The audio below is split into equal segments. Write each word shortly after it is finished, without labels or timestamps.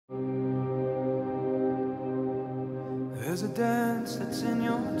There's a dance that's in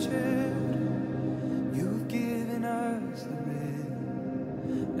your children. You've given us the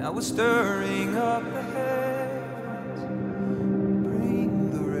rhythm. Now we're stirring up the heavens.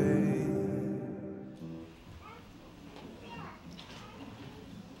 Bring the rain.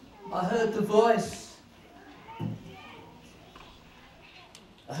 I heard the voice.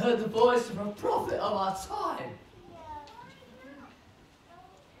 I heard the voice of a prophet of our time.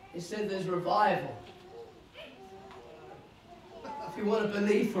 He said there's revival. If you want to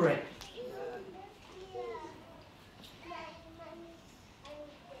believe for it.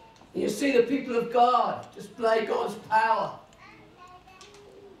 And you see the people of God display God's power.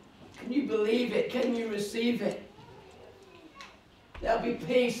 Can you believe it? Can you receive it? There'll be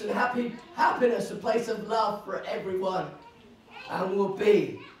peace and happiness, a place of love for everyone. And we'll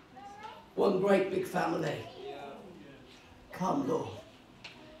be one great big family. Come, Lord.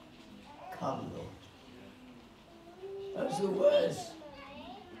 Come, Lord. Those are the words.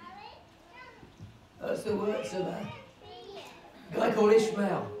 Those are the words of a guy called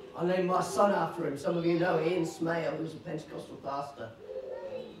Ishmael. I named my son after him. Some of you know Ian Smale, who was a Pentecostal pastor.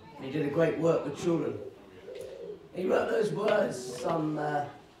 And he did a great work with children. He wrote those words some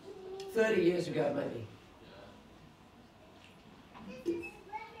 30 years ago, maybe.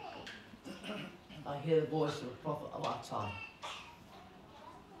 I hear the voice of a prophet of our time.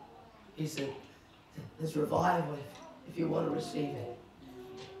 He said, there's revival if you want to receive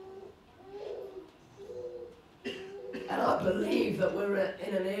it. And I believe that we're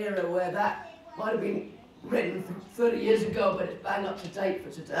in an era where that might have been written 30 years ago, but it's bang up to date for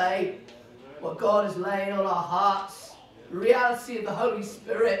today. What God is laying on our hearts, the reality of the Holy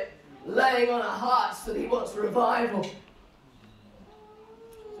Spirit laying on our hearts that He wants revival.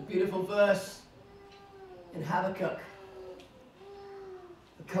 It's a beautiful verse in Habakkuk.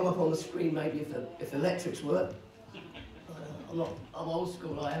 It'll come up on the screen maybe if the electrics work. I'm old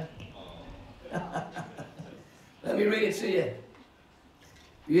school, I am. Let me read it to you.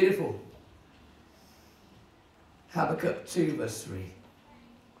 Beautiful. Habakkuk 2 verse 3.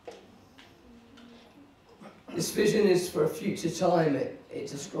 This vision is for a future time. It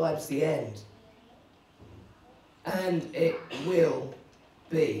describes the end. And it will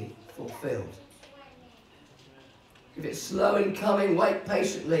be fulfilled. If it's slow in coming, wait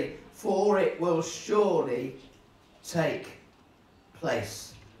patiently, for it will surely take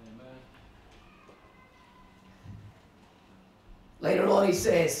place. Amen. Later on he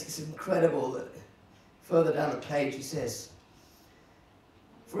says, it's incredible that further down the page he says,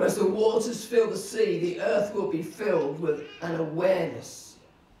 for as the waters fill the sea, the earth will be filled with an awareness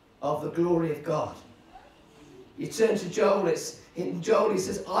of the glory of God. You turn to Joel, in Joel he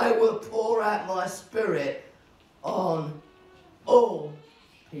says, I will pour out my spirit on all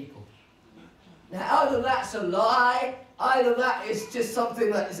people. Now either that's a lie, either that is just something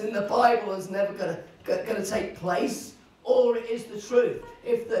that is in the Bible and is never going to take place, or it is the truth.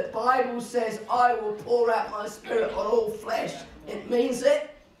 If the Bible says, I will pour out my spirit on all flesh, it means it.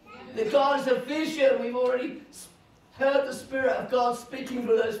 That God is a vision. We've already heard the Spirit of God speaking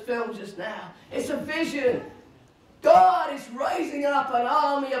through those films just now. It's a vision. God is raising up an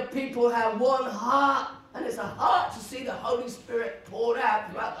army of people who have one heart, and it's a heart to see the Holy Spirit poured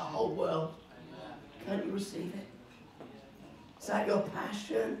out throughout the whole world. Can't you receive it? Is that your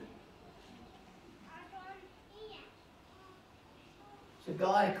passion? There's a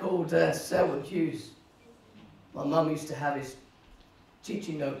guy called Selwyn Hughes. My mum used to have his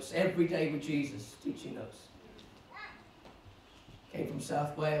teaching notes every day with Jesus. Teaching notes. Came from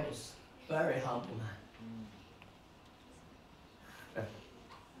South Wales. Very humble man.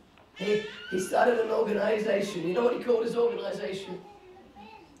 He started an organisation. You know what he called his organisation?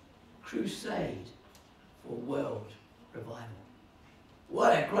 Crusade for World Revival.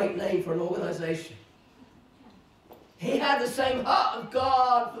 What a great name for an organisation. He had the same heart of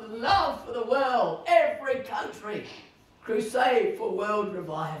God for the love for the world, every country. Crusade for World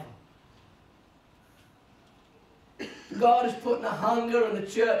Revival. God is putting a hunger in the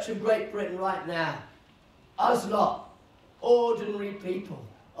church of Great Britain right now. Us lot, ordinary people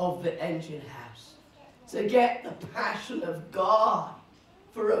of the Engine House, to get the passion of God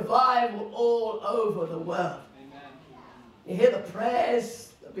for revival all over the world. Amen. You hear the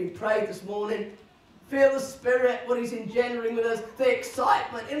prayers that have been prayed this morning. Feel the Spirit, what He's engendering with us, the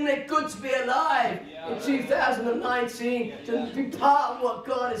excitement. Isn't it good to be alive in 2019, to be part of what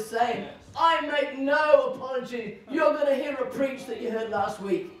God is saying? I make no apology. You're going to hear a preach that you heard last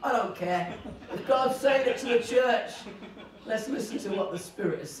week. I don't care. If God's saying it to the church, let's listen to what the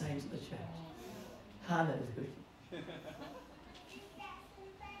Spirit is saying to the church. Hallelujah.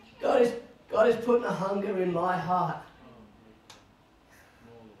 God is putting a hunger in my heart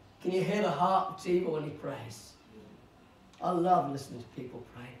Can you hear the heart of Tiba when he prays? I love listening to people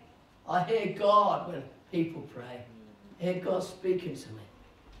pray. I hear God when people pray. I hear God speaking to me.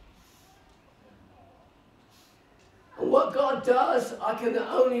 And what God does, I can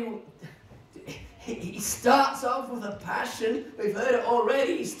only... He starts off with a passion. We've heard it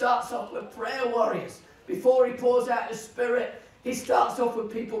already. He starts off with prayer warriors. Before he pours out his Spirit, he starts off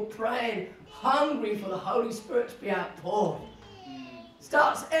with people praying, hungry for the Holy Spirit to be outpoured.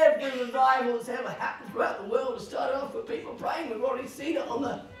 Starts every revival that's ever happened throughout the world. It started off with people praying. We've already seen it on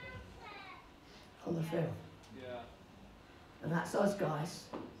the film. Yeah. And that's us, guys.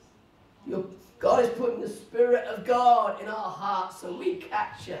 God is putting the Spirit of God in our hearts so we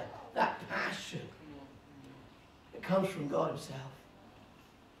capture that passion that comes from God himself.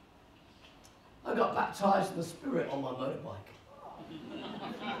 I got baptized in the Spirit on my motorbike.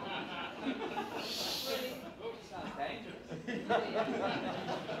 Sounds dangerous.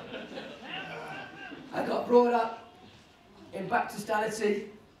 I got brought up in Baptistanity,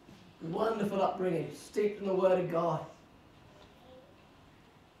 wonderful upbringing, steeped in the Word of God.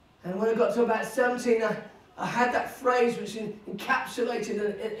 And when I got to about 17, I had that phrase which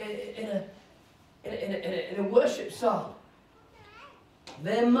encapsulated in a worship song.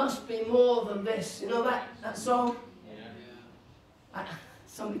 There must be more than this. You know that song? Yeah.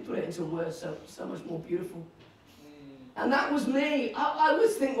 Somebody put it into words so much more beautiful. And that was me. I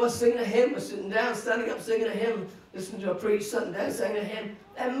always think, well, singing a hymn, or sitting down, standing up, singing a hymn, listening to a preach, sitting down, singing a hymn.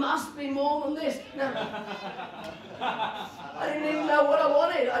 There must be more than this. Now, I didn't even know what I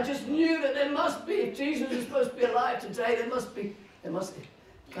wanted. I just knew that there must be. If Jesus is supposed to be alive today, there must be. It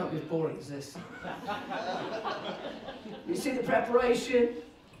can't be as boring as this. You see the preparation?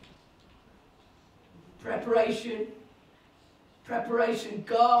 Preparation. Preparation.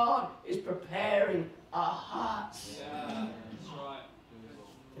 God is preparing our hearts. Yeah, that's right.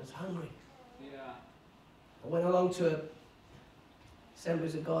 I was hungry. Yeah. I went along to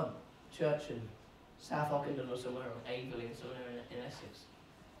Assemblies of God church in South Ockenden or somewhere, or Aveley or somewhere in Essex.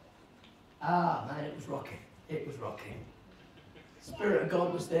 Ah, man, it was rocking. It was rocking. The Spirit of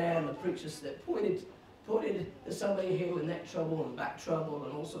God was there, and the preacher pointed to somebody here with neck trouble and back trouble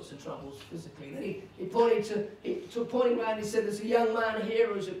and all sorts of troubles physically. Then he pointing around, he said, there's a young man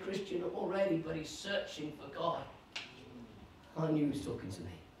here who's a Christian already, but he's searching for God. I knew he was talking to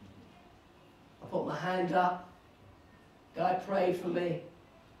me. I put my hand up. Guy prayed for me.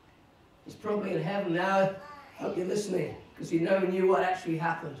 He's probably in heaven now. I hope you're listening, because he never knew what actually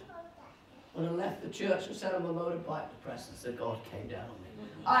happened. When I left the church and sat on my motorbike, the presence of God came down on me.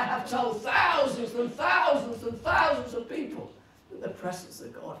 I have told thousands and thousands and thousands of people that the presence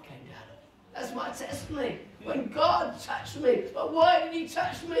of God came down on me. That's my testimony. When God touched me. But why did he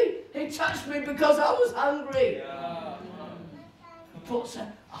touch me? He touched me because I was hungry. Yeah. He puts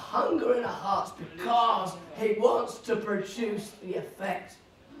a hunger in our hearts because he wants to produce the effect.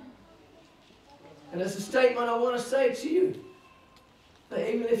 And there's a statement I want to say to you. That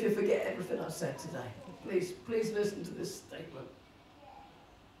even if you forget everything I said today, please listen to this statement.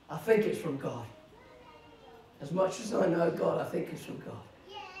 I think it's from God. As much as I know God, I think it's from God.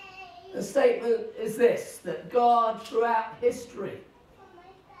 The statement is this, that God throughout history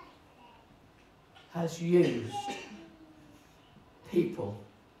has used people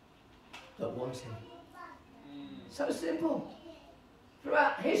that want him. So simple.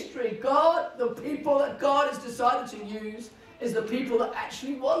 Throughout history, God, the people that God has decided to use is the people that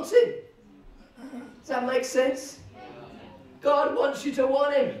actually want him. Does that make sense? God wants you to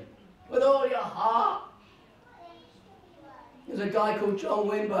want him with all your heart. There's a guy called John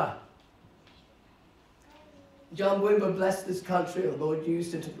Wimber. John Wimber blessed this country, or the Lord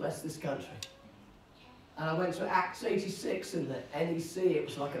used him to bless this country. And I went to Acts 86 in the NEC. It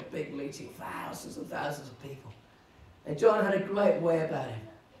was like a big meeting, thousands and thousands of people. And John had a great way about him.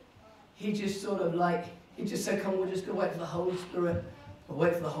 He just sort of he just said, come, we're just going to wait for the Holy Spirit. We'll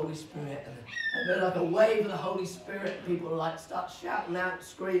wait for the Holy Spirit. And then like a wave of the Holy Spirit, people start shouting out,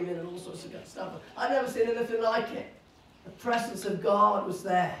 screaming, and all sorts of good stuff. I'd never seen anything like it. The presence of God was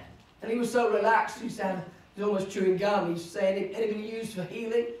there. And he was so relaxed, he was almost chewing gum. He used to say, anybody used for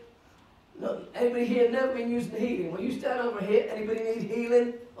healing? No, anybody here never been used in healing? Well, you stand over here. Anybody need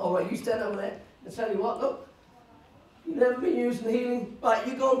healing? All right, you stand over there. And tell you what, look. You've never been used in healing? Right,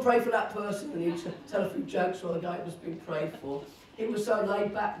 you go and pray for that person. And he'd tell a few jokes while the guy was being prayed for. He was so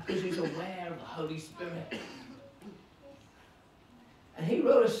laid back because he was aware of the Holy Spirit. And he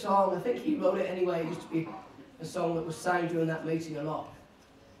wrote a song. I think he wrote it anyway. It used to be a song that was sang during that meeting a lot.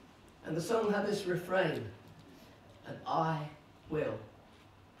 And the song had this refrain. And I will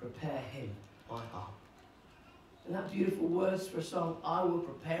prepare him my heart. And that beautiful words for a song, I will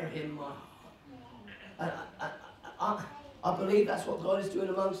prepare him my heart. I believe that's what God is doing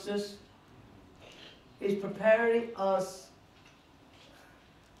amongst us. He's preparing us,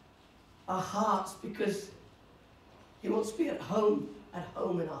 our hearts, because he wants to be at home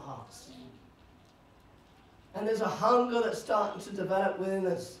in our hearts. And there's a hunger that's starting to develop within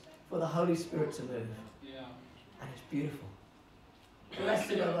us for the Holy Spirit to move. Yeah. And it's beautiful.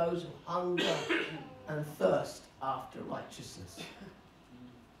 Blessed are those who hunger and thirst after righteousness.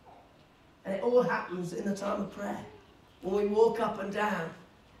 And it all happens in the time of prayer. When we walk up and down,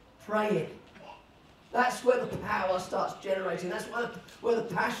 praying. That's where the power starts generating. That's where the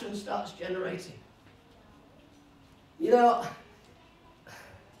passion starts generating. You know,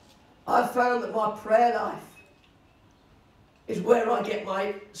 I've found that my prayer life is where I get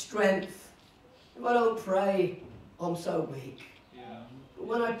my strength. If I don't pray, I'm so weak. Yeah. But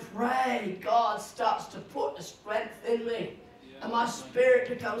when I pray, God starts to put the strength in me. Yeah. And my spirit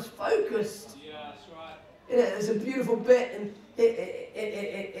becomes focused. Yeah, that's right. You know, there's a beautiful bit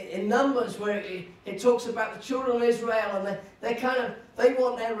in Numbers where it talks about the children of Israel, and they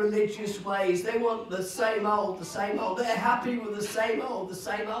want their religious ways. They want the same old, the same old. They're happy with the same old, the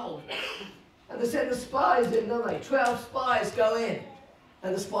same old. And they sent the spies in, don't they? 12 spies go in.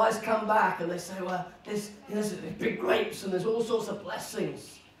 And the spies come back and they say, well, there's big grapes and there's all sorts of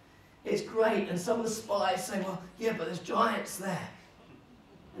blessings. It's great. And some of the spies say, well, yeah, but there's giants there.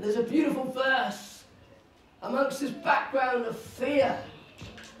 And there's a beautiful verse amongst this background of fear.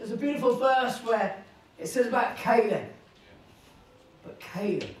 There's a beautiful verse where it says about Caleb. But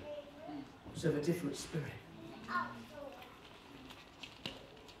Caleb was of a different spirit.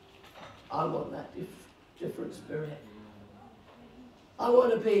 I want that different spirit. I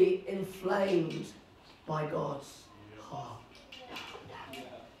want to be inflamed by God's heart. Yeah.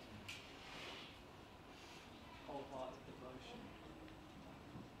 Wholehearted devotion.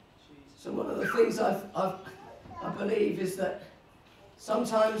 Jesus. So one of the things I believe is that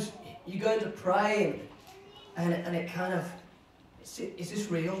sometimes you go to pray and it kind of, is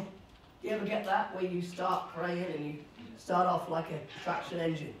this real? You ever get that where you start praying and you start off like a traction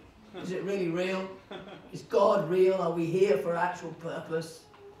engine? Is it really real? Is God real? Are we here for actual purpose?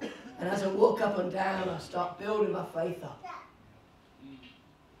 And as I walk up and down, I start building my faith up.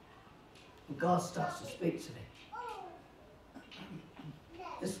 And God starts to speak to me.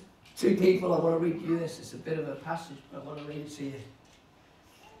 There's two people, I want to read you this. It's a bit of a passage, but I want to read it to you.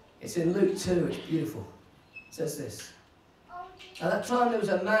 It's in Luke 2, it's beautiful. It says this. At that time there was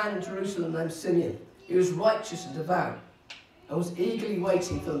a man in Jerusalem named Simeon. He was righteous and devout, and was eagerly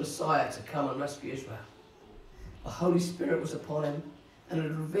waiting for the Messiah to come and rescue Israel. The Holy Spirit was upon him, and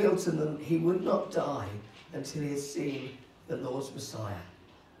had revealed to them he would not die until he had seen the Lord's Messiah.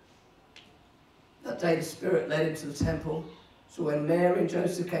 That day the Spirit led him to the temple, so when Mary and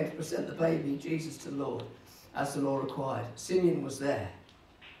Joseph came to present the baby, Jesus, to the Lord, as the law required, Simeon was there.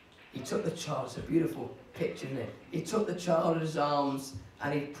 He took the child, it's a beautiful picture, isn't it? He took the child in his arms,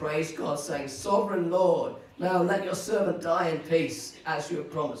 and he praised God, saying, Sovereign Lord, now let your servant die in peace, as you have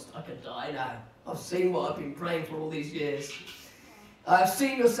promised. I can die now. I've seen what I've been praying for all these years. I have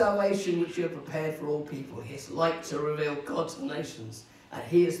seen your salvation, which you have prepared for all people. He is light to reveal God to the nations, and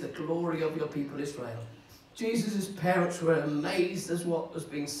he is the glory of your people Israel. Jesus' parents were amazed at what was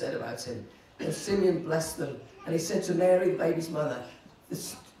being said about him. And Simeon blessed them, and he said to Mary, the baby's mother,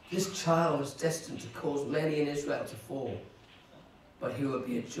 this child is destined to cause many in Israel to fall, but he will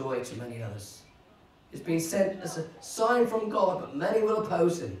be a joy to many others. He's been sent as a sign from God, but many will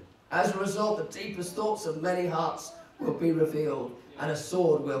oppose him. As a result, the deepest thoughts of many hearts will be revealed, and a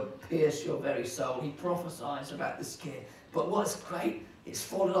sword will pierce your very soul. He prophesies about this kid. But what's great, it's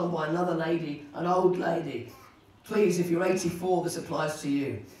followed on by another lady, an old lady. Please, if you're 84, this applies to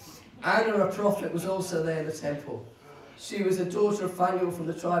you. Anna, a prophet, was also there in the temple. She was the daughter of Phanuel from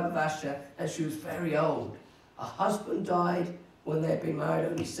the tribe of Asher, and she was very old. Her husband died when they'd been married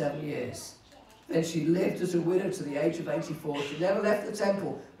only 7 years. Then she lived as a widow to the age of 84. She never left the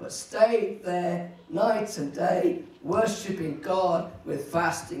temple, but stayed there night and day, worshipping God with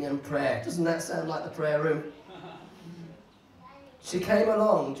fasting and prayer. Doesn't that sound like the prayer room? She came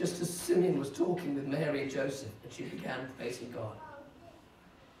along just as Simeon was talking with Mary and Joseph, and she began praising God.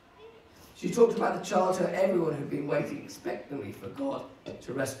 She talked about the child to everyone who'd been waiting expectantly for God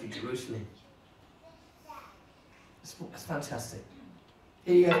to rescue Jerusalem. That's fantastic.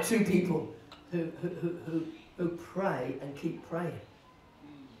 Here you have two people who pray and keep praying.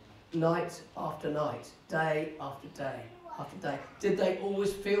 Night after night, day after day after day. Did they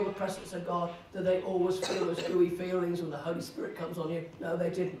always feel the presence of God? Did they always feel those gooey feelings when the Holy Spirit comes on you? No,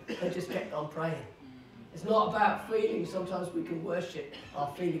 they didn't. They just kept on praying. It's not about feelings. Sometimes we can worship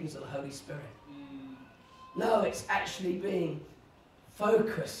our feelings of the Holy Spirit. No, it's actually being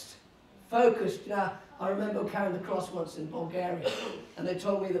focused. Focused. You know, I remember carrying the cross once in Bulgaria, and they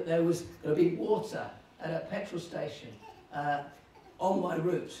told me that there was going to be water at a petrol station on my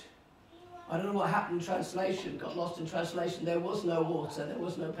route. I don't know what happened in translation, got lost in translation. There was no water, there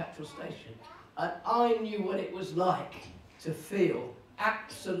was no petrol station. And I knew what it was like to feel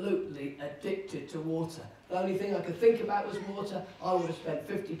absolutely addicted to water. The only thing I could think about was water. I would have spent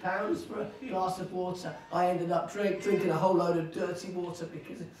 £50 for a glass of water. I ended up drinking a whole load of dirty water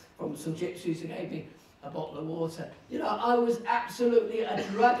because from some gypsies who gave me a bottle of water. You know, I was absolutely a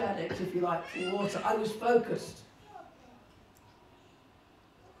drug addict, if you like, for water. I was focused.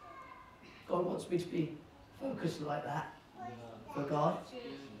 God wants me to be focused like that for God.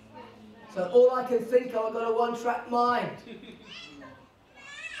 So all I can think of, I've got a one-track mind.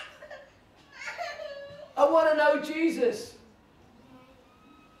 I want to know Jesus.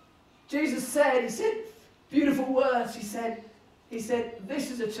 Jesus said, he said, beautiful words. He said,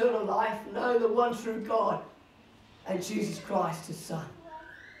 this is eternal life, know the one true God and Jesus Christ, his Son.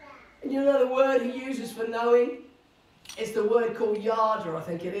 And you know the word he uses for knowing? It's the word called yada, I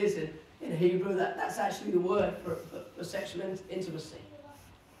think it is in Hebrew. That's actually the word for sexual intimacy.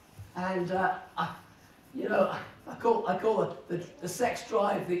 And you know, I call the sex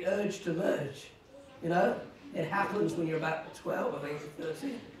drive the urge to merge. You know, it happens when you're about 12, I think, or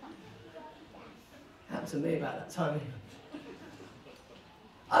 13. Happened to me about that time.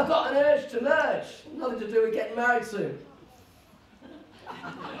 I've got an urge to merge. Nothing to do with getting married soon.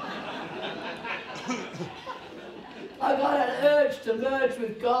 I've got an urge to merge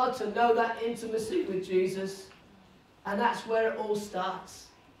with God, to know that intimacy with Jesus. And that's where it all starts,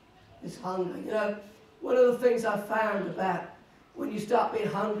 this hunger. You know, one of the things I've found about when you start being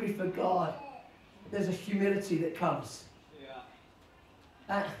hungry for God, there's a humility that comes.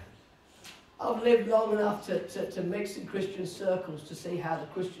 Yeah. I've lived long enough to mix in Christian circles to see how the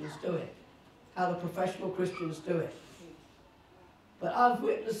Christians do it, how the professional Christians do it. But I've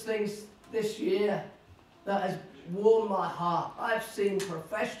witnessed things this year that has warmed my heart. I've seen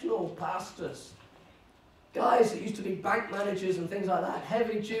professional pastors, guys that used to be bank managers and things like that,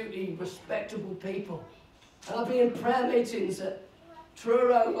 heavy-duty, respectable people. And I've been in prayer meetings at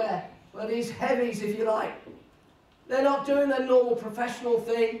Truro where these heavies, if you like, they're not doing their normal professional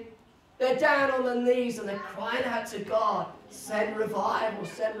thing. They're down on their knees and they're crying out to God, send revival,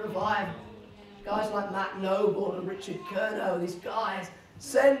 send revival. Guys like Matt Noble and Richard Kernow, these guys,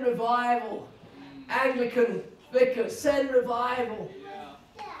 send revival. Anglican vicars, send revival.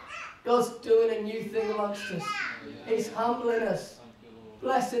 God's doing a new thing amongst us. He's humbling us.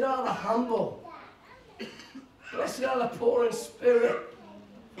 Blessed are the humble. Blessed are the poor in spirit.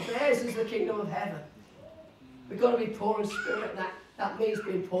 Theirs is the kingdom of heaven. We've got to be poor in spirit. That means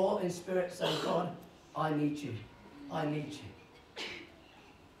being poor in spirit, saying, God, I need you. I need you.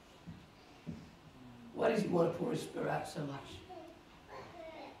 Why does he want to pour his spirit out so much?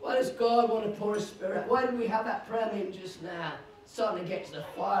 Why does God want to pour his spirit out? Why did we have that prayer meeting just now? Starting to get to the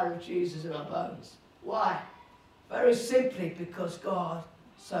fire of Jesus in our bones. Why? Very simply because God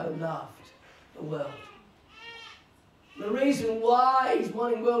so loved the world. The reason why he's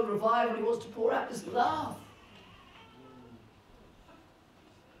wanting world revival, he wants to pour out his love.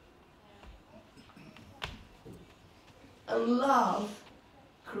 And love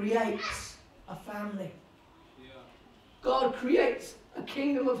creates a family. God creates a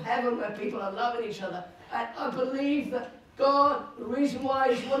kingdom of heaven where people are loving each other. And I believe that God, the reason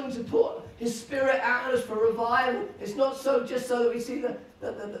why he's wanting to pour his spirit out on us for revival, it's not just so that we see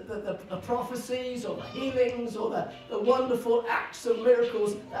the prophecies or the healings or the wonderful acts of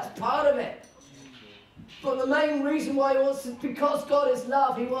miracles. That's part of it. But the main reason why he wants to, because God is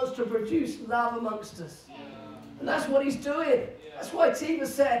love, he wants to produce love amongst us. And that's what he's doing. That's why Tiva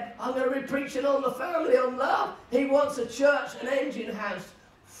said, I'm going to be preaching on the family, on love. He wants a church, an engine house,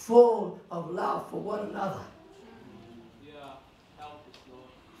 full of love for one another. Yeah, help us, Lord.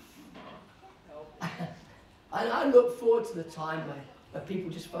 Help us. And I look forward to the time where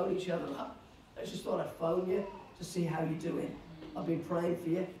people just phone each other up. I just thought I'd phone you to see how you're doing. I've been praying for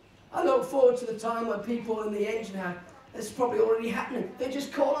you. I look forward to the time when people in the engine house, it's probably already happening, they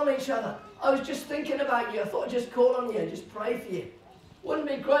just call on each other. I was just thinking about you. I thought I'd just call on you and just pray for you. Wouldn't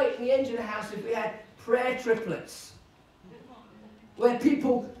it be great in the engine house if we had prayer triplets? Where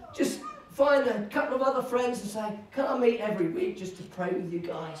people just find a couple of other friends and say, can I meet every week just to pray with you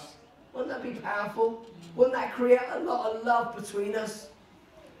guys? Wouldn't that be powerful? Wouldn't that create a lot of love between us?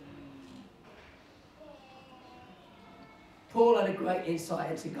 Paul had a great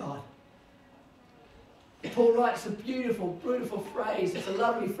insight into God. Paul writes a beautiful, beautiful phrase. It's a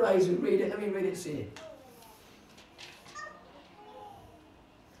lovely phrase. We read it. Let me read it to you.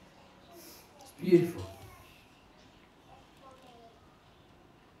 It's beautiful.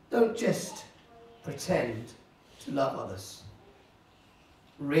 Don't just pretend to love others.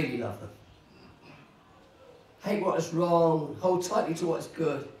 Really love them. Hate what is wrong. Hold tightly to what is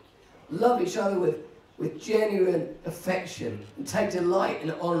good. Love each other with genuine affection and take delight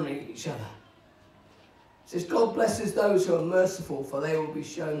in honouring each other. It says, God blesses those who are merciful, for they will be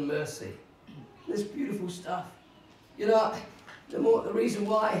shown mercy. This beautiful stuff. You know, the reason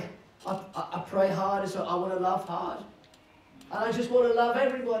why I pray hard is that I want to love hard. And I just want to love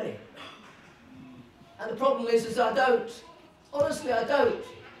everybody. And the problem is I don't. Honestly, I don't.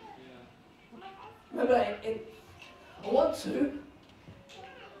 Remember, I want to.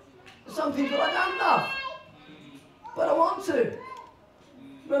 Some people I don't love. But I want to.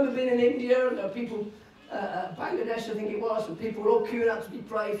 Remember being in India and there were people, Bangladesh I think it was, and people were all queuing up to be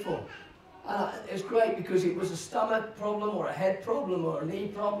prayed for. It was great because it was a stomach problem or a head problem or a knee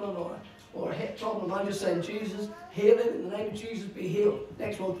problem or a hip problem. I'm just saying, Jesus, heal him. In the name of Jesus, be healed.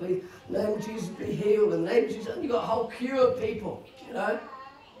 Next one, please. In the name of Jesus, be healed. In the name of Jesus. And you've got a whole queue of people, you know.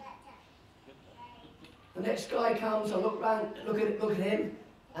 The next guy comes, I look round, look at him.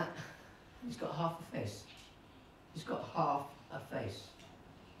 He's got half a face. He's got half a face.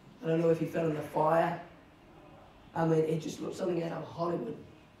 I don't know if he fell in the fire. I mean, it just looked something out of a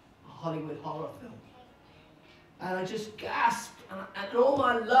Hollywood horror film. And I just gasped, and all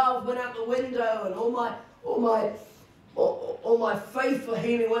my love went out the window, and all my faith for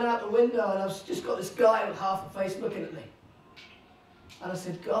healing went out the window, and I've just got this guy with half a face looking at me. And I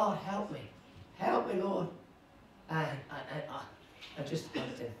said, God, help me, Lord. And I just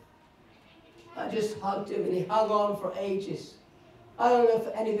hugged him. I just hugged him, and he hung on for ages. I don't know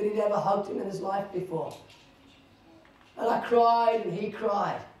if anybody had ever hugged him in his life before. And I cried, and he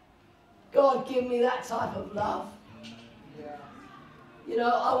cried. God, give me that type of love. Yeah. You know,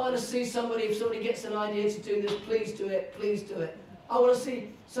 I want to see somebody, if somebody gets an idea to do this, please do it, please do it. I want to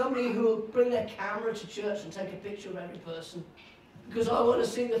see somebody who will bring their camera to church and take a picture of every person. Because I want to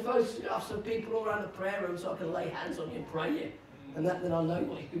see the photographs of people all around the prayer room so I can lay hands on you and pray you. And then I'll know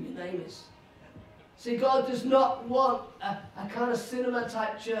who your name is. See, God does not want a kind of cinema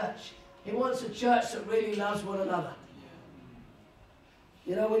type church. He wants a church that really loves one another.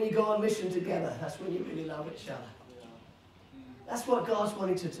 You know, when you go on mission together, that's when you really love each other. That's what God's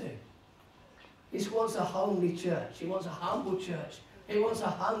wanting to do. He wants a homely church. He wants a humble church. He wants a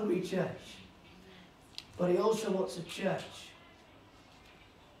hungry church. But he also wants a church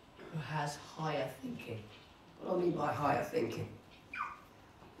who has higher thinking. What do I mean by higher thinking?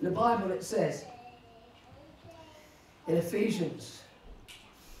 In the Bible it says, in Ephesians,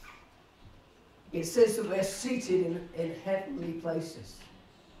 it says that we're seated in heavenly places.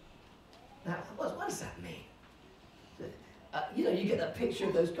 Now, what does that mean? You know, you get that picture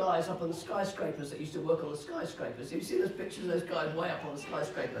of those guys up on the skyscrapers that used to work on the skyscrapers. Have you seen those pictures of those guys way up on the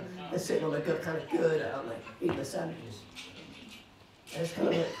skyscraper? They're sitting on a kind of girder, aren't they? Eating their sandwiches. And it's kind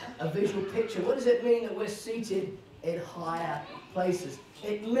of a visual picture. What does it mean that we're seated in higher places?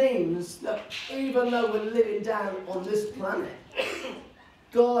 It means that even though we're living down on this planet,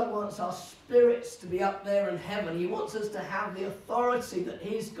 God wants our spirits to be up there in heaven. He wants us to have the authority that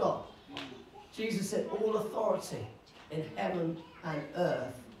He's got. Jesus said, all authority in heaven and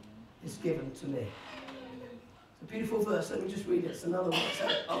earth is given to me. It's a beautiful verse. Let me just read it. It's another one. It's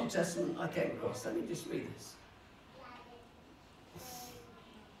an Old Testament I came across. Let me just read this.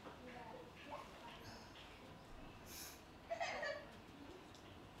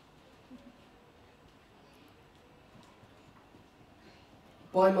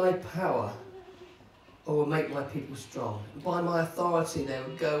 By my power, I will make my people strong. And by my authority, they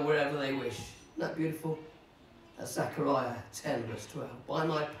will go wherever they wish. Isn't that beautiful? That's Zechariah 10, verse 12. By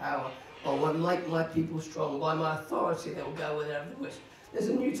my power, I will make my people strong. By my authority, they will go wherever they wish. There's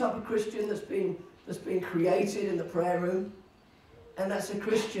a new type of Christian that's been created in the prayer room. And that's a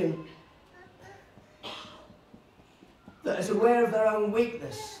Christian that is aware of their own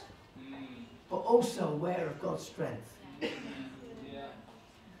weakness, but also aware of God's strength.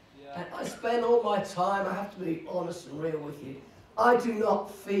 And I spend all my time, I have to be honest and real with you, I do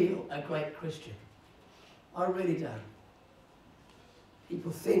not feel a great Christian. I really don't.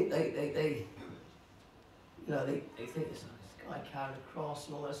 People think they think this guy carried a cross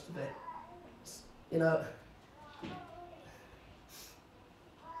and all the rest of it. You know,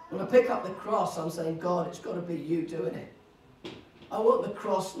 when I pick up the cross, I'm saying, God, it's got to be you doing it. I want the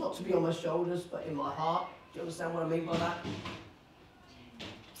cross not to be on my shoulders, but in my heart. Do you understand what I mean by that?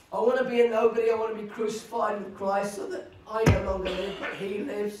 I want to be a nobody. I want to be crucified with Christ so that I no longer live, but he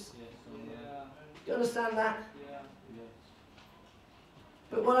lives. Yeah. Do you understand that? Yeah.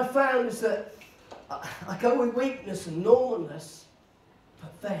 But what I found is that I go with weakness and normalness,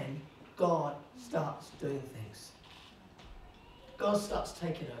 but then God starts doing things. God starts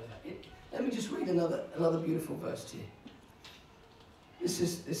taking over. Let me just read another beautiful verse to you. This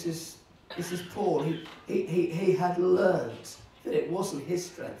is Paul. He had learned that it wasn't his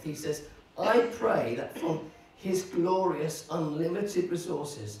strength. He says, I pray that from his glorious, unlimited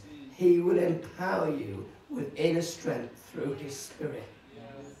resources, he will empower you with inner strength through his Spirit.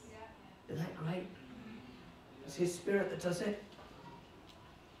 Yes. Isn't that great? It's his Spirit that does it.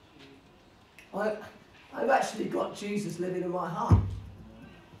 I've actually got Jesus living in my heart.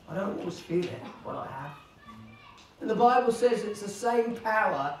 I don't always feel it, but I have. And the Bible says it's the same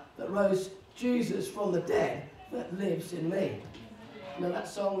power that rose Jesus from the dead that lives in me. You know that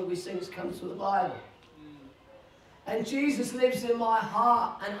song that we sing comes from the Bible. And Jesus lives in my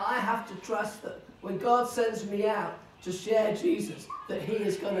heart, and I have to trust that when God sends me out to share Jesus, that he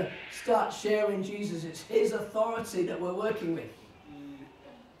is going to start sharing Jesus. It's his authority that we're working with.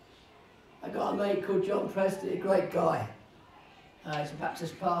 I got a mate called John Presley, a great guy. He's a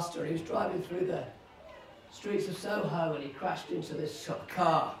Baptist pastor. He was driving through the streets of Soho and he crashed into this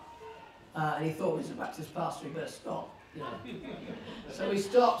car. And he thought he was a Baptist pastor, he better stop. You know. So he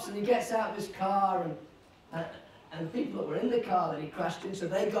stops and he gets out of his car, and the people that were in the car that he crashed into,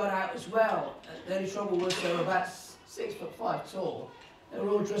 they got out as well. The only trouble was they were about 6'5" tall. They were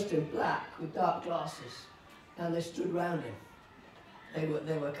all dressed in black with dark glasses, and they stood round him.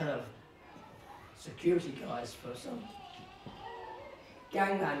 They were kind of security guys for some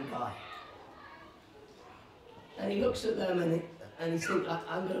gangland guy. And he looks at them and he thinks,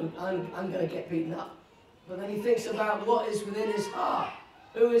 I'm going to get beaten up. But then he thinks about what is within his heart.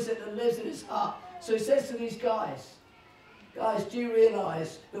 Who is it that lives in his heart? So he says to these guys, do you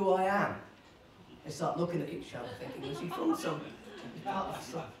realise who I am? They start looking at each other thinking, is he from some part of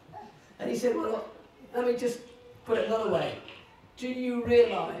some? And he said, well, let me just put it another way. Do you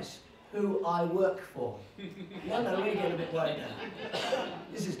realise who I work for? No, they're really getting a bit worried now.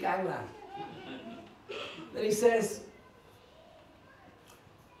 This is gangland. Then he says,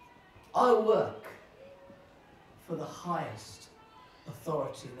 I work for the highest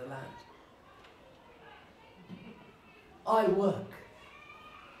authority in the land. I work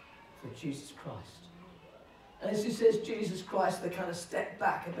for Jesus Christ. And as he says Jesus Christ, they kind of step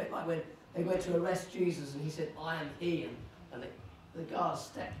back a bit, like when they went to arrest Jesus and he said, I am he, and the guards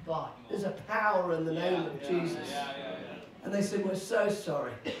stepped by. There's a power in the name of Jesus. And they said, we're so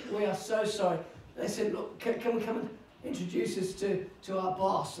sorry. We are so sorry. They said, look, can we come and introduce us to our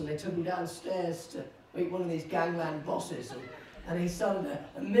boss? And they took him downstairs to meet one of these gangland bosses. And he started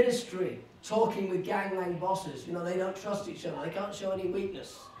a ministry talking with gangland bosses. You know, they don't trust each other. They can't show any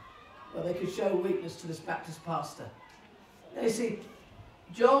weakness. Well, they could show weakness to this Baptist pastor. And you see,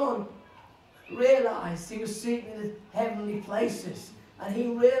 John realized he was seated in heavenly places. And he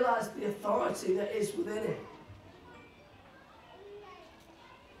realized the authority that is within him.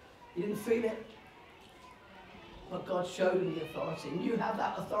 He didn't feel it. But God showed him the authority. And you have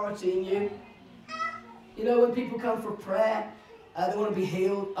that authority in you. You know, when people come for prayer, they want to be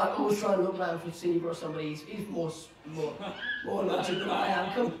healed. I always try and look around for Steve or somebody. He's more anointed than I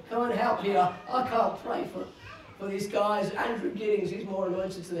am. Come and help me. I can't pray for these guys. Andrew Giddings, he's more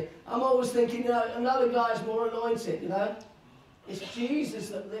anointed than me. I'm always thinking, you know, another guy's more anointed, you know. It's Jesus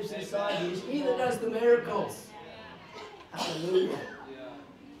that lives inside you. It's he that does the miracles. Hallelujah.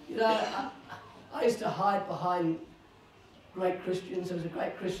 You know, I used to hide behind great Christians. There was a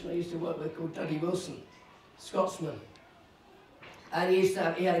great Christian I used to work with called Dougie Wilson, Scotsman. And he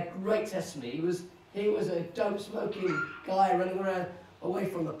had a great testimony. He was a dope-smoking guy running around away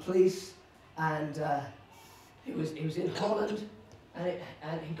from the police. And he was in Holland.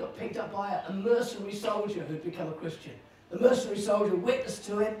 And he got picked up by a mercenary soldier who'd become a Christian. The mercenary soldier witnessed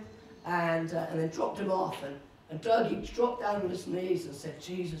to him and then dropped him off. And Dougie dropped down on his knees and said,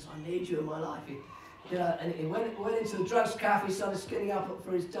 Jesus, I need you in my life. And he went into the drugs cafe, started skinning up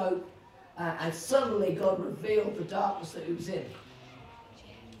for his dope. And suddenly God revealed the darkness that he was in.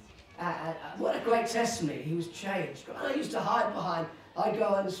 What a great testimony. He was changed. I used to hide behind. I'd go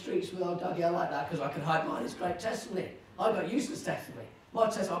on the streets with old Dougie. I like that because I could hide behind his great testimony. I got useless testimony. My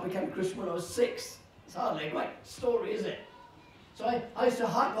testimony, I became a Christian when I was 6. It's hardly a great story, is it? So I used to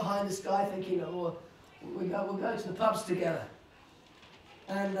hide behind this guy thinking, oh, we'll go to the pubs together.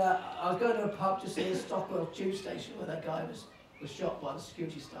 And I was going to a pub just near the Stockwell tube station where that guy was shot by the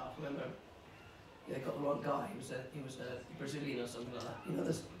security staff, remember? they got the wrong guy. He was a Brazilian or something like that. You know,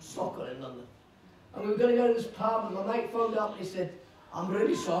 there's soccer in London. And we were going to go to this pub, and my mate phoned up and he said, I'm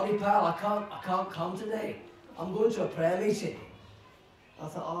really sorry, pal, I can't come today. I'm going to a prayer meeting. I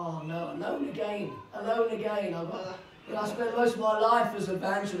thought, oh no, alone again. I spent most of my life as an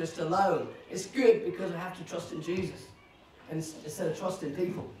evangelist alone. It's good because I have to trust in Jesus instead of trusting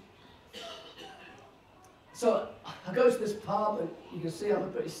people. So I go to this pub, and you can see I'm a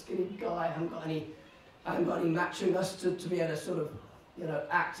pretty skinny guy. I haven't got any macho-ness to be able to sort of, you know,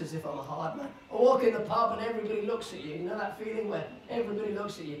 act as if I'm a hard man. I walk in the pub and everybody looks at you. You know that feeling where everybody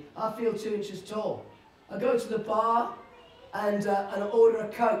looks at you? I feel 2 inches tall. I go to the bar and I order a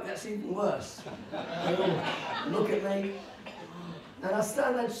Coke. That's even worse. They all look at me. And I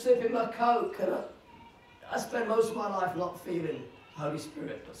stand there sipping my Coke, and I spend most of my life not feeling Holy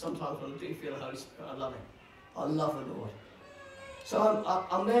Spirit, but sometimes when I do feel the Holy Spirit, I love it. I love the Lord. So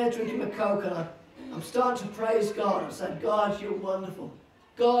I'm there drinking my Coke, and I'm starting to praise God. I'm saying, God, you're wonderful.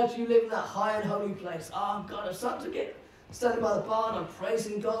 God, you live in that high and holy place. Oh, God, I'm starting to get standing by the bar, and I'm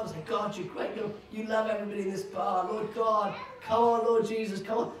praising God. I'm saying, God, you're great. You love everybody in this bar. Lord God, come on, Lord Jesus,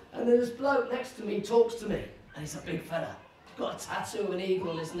 come on. And then this bloke next to me talks to me, and he's a big fella. He's got a tattoo of an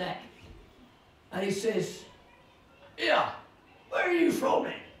eagle on his neck. And he says, yeah, where are you from,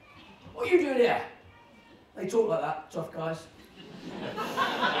 then? What are you doing here? They talk like that, tough guys.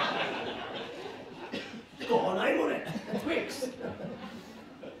 It's got a name on it, Twix.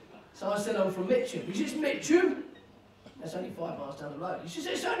 So I said, I'm from Mitcham. He says, Mitcham? That's only 5 miles down the road. He says,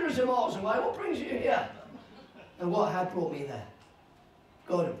 it's hundreds of miles away. What brings you here? And what had brought me there?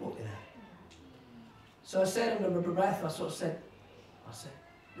 God had brought me there. So I said under my breath, I said,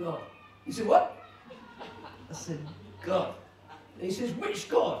 God. He said, what? I said, God. And he says, which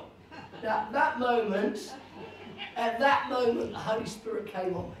God? Now, at that moment, the Holy Spirit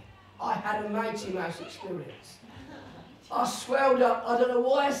came on me. I had a Mighty Mouse experience. I swelled up. I don't know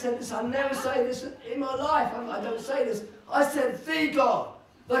why I said this. I never say this in my life. I don't say this. I said, the God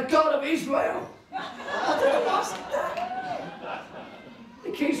of Israel. I don't know why I said that.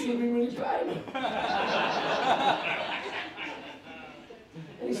 The keys would be really paying.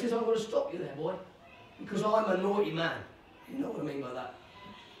 And he says, I'm going to stop you there, boy, because I'm a naughty man. You know what I mean by that?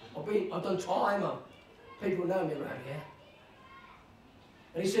 I've done time. People know me around here.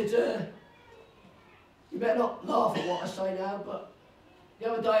 And he said, you better not laugh at what I say now, but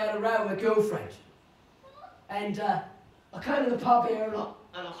the other day I had a row with my girlfriend. And I came to the pub here and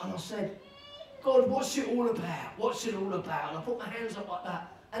I said, God, what's it all about? What's it all about? And I put my hands up like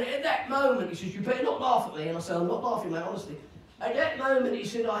that. And at that moment, he says, you better not laugh at me. And I said, I'm not laughing, mate, honestly. At that moment, he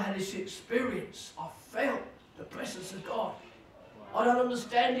said, I had this experience. I felt the presence of God. I don't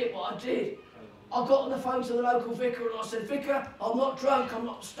understand it, but I did. I got on the phone to the local vicar and I said, Vicar, I'm not drunk, I'm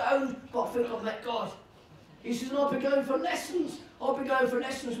not stoned, but I think I've met God. He says, and I've been going for lessons. I've been going for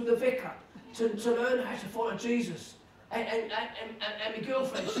lessons with the vicar to learn how to follow Jesus. And my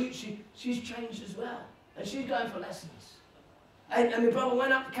girlfriend, she's changed as well. And she's going for lessons. And my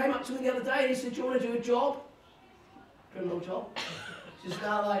brother came up to me the other day and he said, do you want to do a job? Criminal job? He says,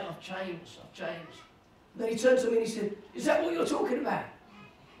 no, mate, I've changed. And then he turned to me and he said, is that what you're talking about?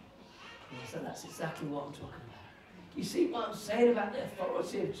 And I said, that's exactly what I'm talking about. You see what I'm saying about the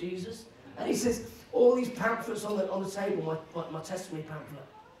authority of Jesus? And he says, all these pamphlets on the table, my testimony pamphlet.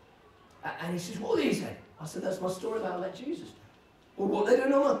 And he says, what are these then? I said, that's my story about I met Jesus. Well, what are they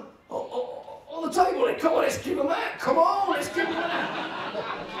doing on the table? Come on, let's give them out. Come on, let's give them out.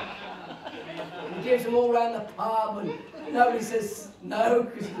 And he gives them all around the pub, and nobody says no,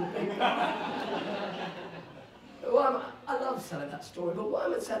 because he's a big guy. I love telling that story, but why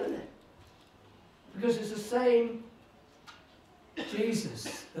am I telling it? Because it's the same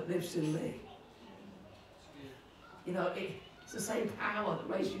Jesus that lives in me. You know, it's the same power that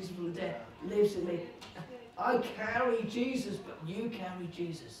raised Jesus from the dead lives in me. I carry Jesus, but you carry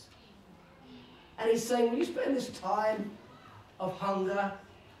Jesus. And he's saying, will you spend this time of hunger?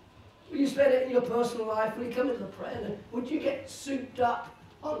 Will you spend it in your personal life? Will you come into the prayer? Would you get souped up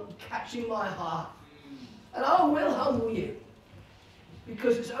on catching my heart? And I will humble you.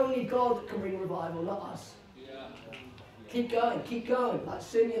 Because it's only God that can bring revival, not us. Yeah. Keep going, like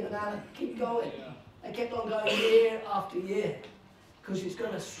Simeon and Anna, keep going. Yeah. They kept on going year after year, because it's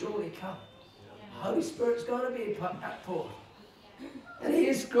going to surely come. The Holy Spirit's going to be poured. And he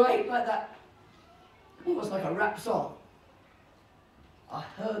is great, like that, almost like a rap song. I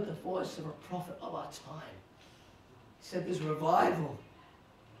heard the voice of a prophet of our time. He said there's revival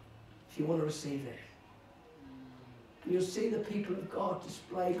if you want to receive it. And you'll see the people of God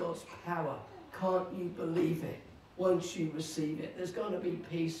display God's power. Can't you believe it? Won't you receive it? There's going to be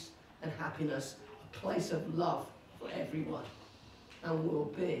peace and happiness place of love for everyone, and we'll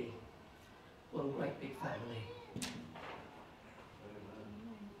be one great big family.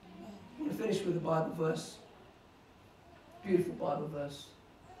 I'm going to finish with a Bible verse. Beautiful Bible verse.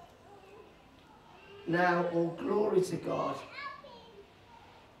 Now all glory to God,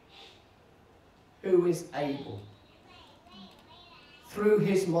 who is able, through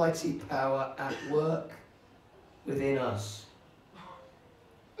his mighty power at work within us,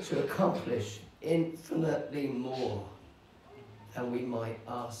 to accomplish infinitely more than we might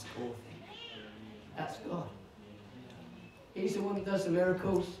ask or think. That's God. He's the one that does the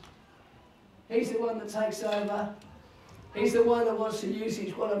miracles. He's the one that takes over. He's the one that wants to use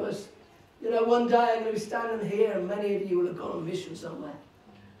each one of us. You know, one day I'm going to be standing here and many of you will have gone on mission somewhere.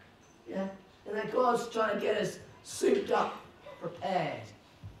 Yeah? And that God's trying to get us souped up, prepared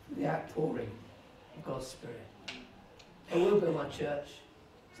for the outpouring of God's Spirit. I will build my church,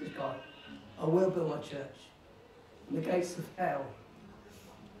 says God. I will build my church. And the gates of hell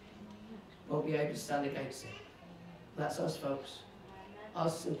won't be able to stand against it. That's us, folks.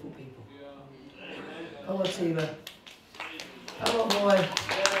 Us simple people. Come on, Tiva. Come on, boy.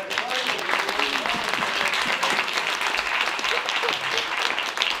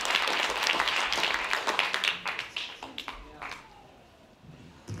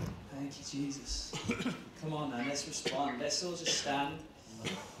 Thank you, Jesus. Come on then, let's respond. Let's all just stand.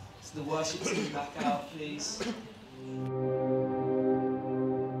 So the worship team back out, please.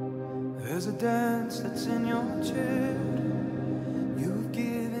 There's a dance that's in your children. You've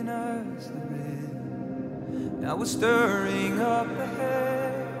given us the rhythm. Now we're stirring up the head.